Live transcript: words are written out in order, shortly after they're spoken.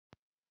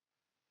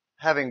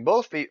Having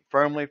both feet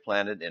firmly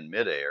planted in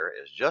midair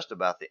is just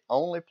about the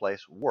only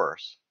place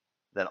worse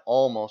than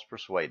almost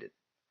persuaded.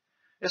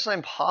 It's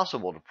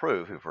impossible to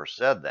prove who first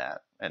said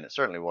that, and it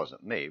certainly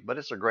wasn't me, but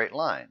it's a great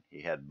line.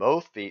 He had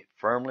both feet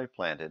firmly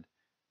planted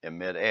in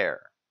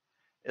midair.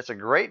 It's a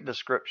great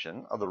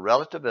description of the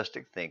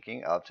relativistic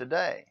thinking of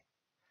today.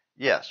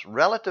 Yes,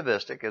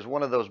 relativistic is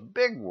one of those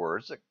big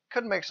words that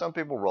could make some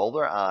people roll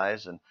their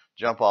eyes and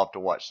jump off to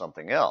watch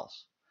something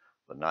else.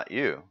 But not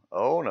you.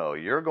 Oh no,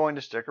 you're going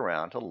to stick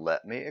around to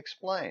let me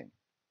explain.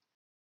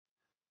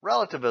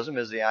 Relativism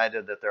is the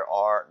idea that there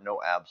are no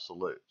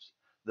absolutes,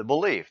 the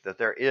belief that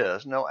there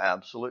is no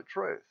absolute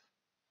truth.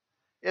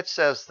 It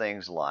says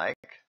things like,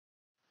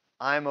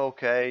 I'm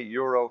okay,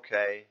 you're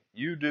okay,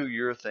 you do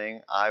your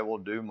thing, I will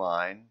do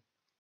mine.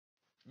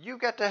 You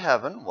get to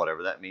heaven,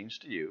 whatever that means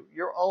to you,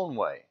 your own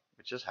way,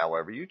 which is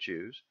however you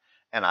choose,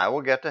 and I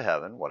will get to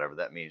heaven, whatever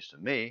that means to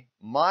me,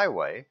 my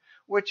way,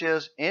 which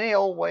is any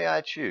old way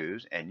I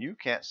choose, and you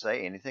can't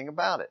say anything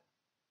about it.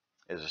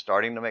 Is it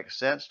starting to make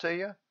sense to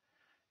you?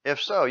 If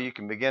so, you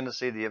can begin to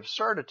see the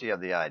absurdity of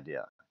the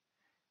idea.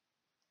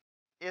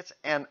 It's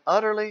an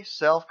utterly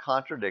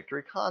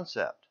self-contradictory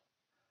concept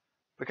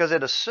because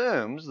it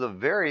assumes the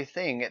very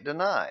thing it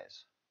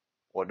denies.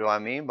 What do I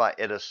mean by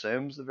it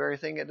assumes the very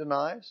thing it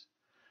denies?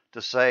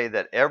 To say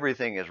that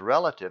everything is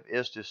relative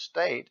is to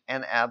state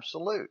an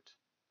absolute,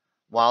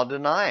 while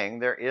denying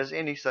there is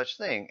any such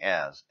thing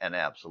as an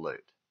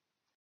absolute.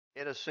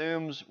 It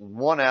assumes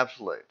one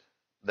absolute.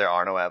 There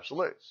are no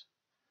absolutes.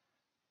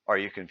 Are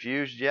you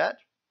confused yet?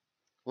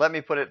 Let me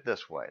put it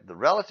this way. The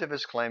relative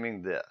is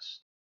claiming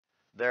this.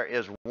 There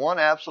is one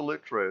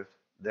absolute truth.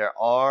 There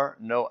are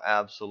no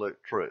absolute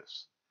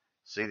truths.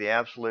 See the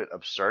absolute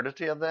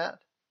absurdity of that?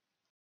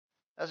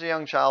 As a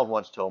young child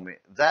once told me,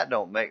 that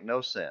don't make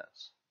no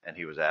sense. And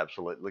he was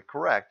absolutely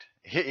correct,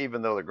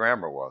 even though the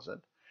grammar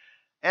wasn't.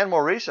 And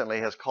more recently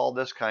has called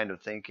this kind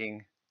of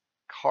thinking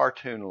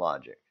cartoon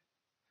logic.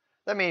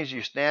 That means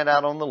you stand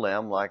out on the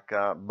limb like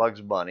Bugs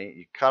Bunny,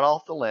 you cut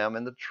off the limb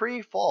and the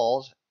tree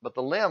falls, but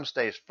the limb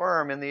stays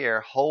firm in the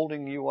air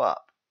holding you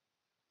up.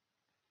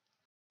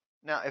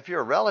 Now, if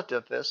you're a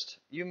relativist,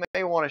 you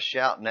may want to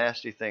shout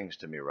nasty things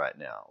to me right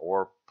now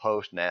or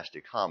post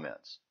nasty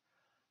comments.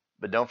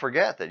 But don't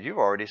forget that you've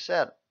already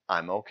said,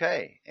 I'm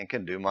okay and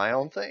can do my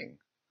own thing.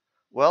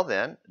 Well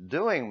then,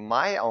 doing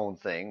my own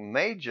thing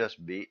may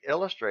just be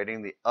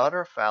illustrating the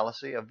utter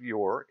fallacy of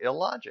your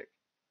illogic.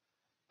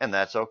 And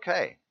that's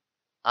okay.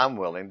 I'm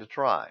willing to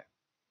try.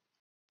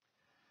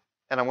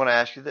 And I'm going to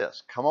ask you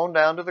this. Come on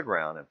down to the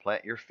ground and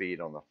plant your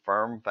feet on the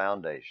firm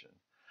foundation.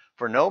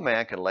 For no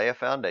man can lay a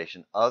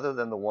foundation other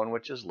than the one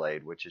which is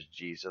laid, which is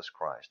Jesus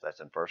Christ. That's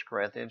in 1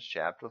 Corinthians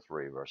chapter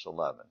 3, verse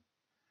 11.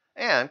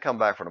 And come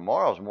back for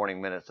tomorrow's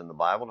Morning Minutes in the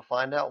Bible to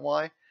find out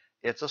why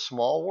it's a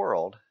small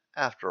world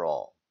after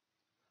all.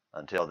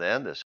 Until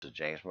then, this is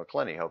James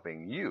McClenny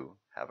hoping you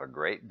have a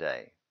great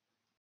day.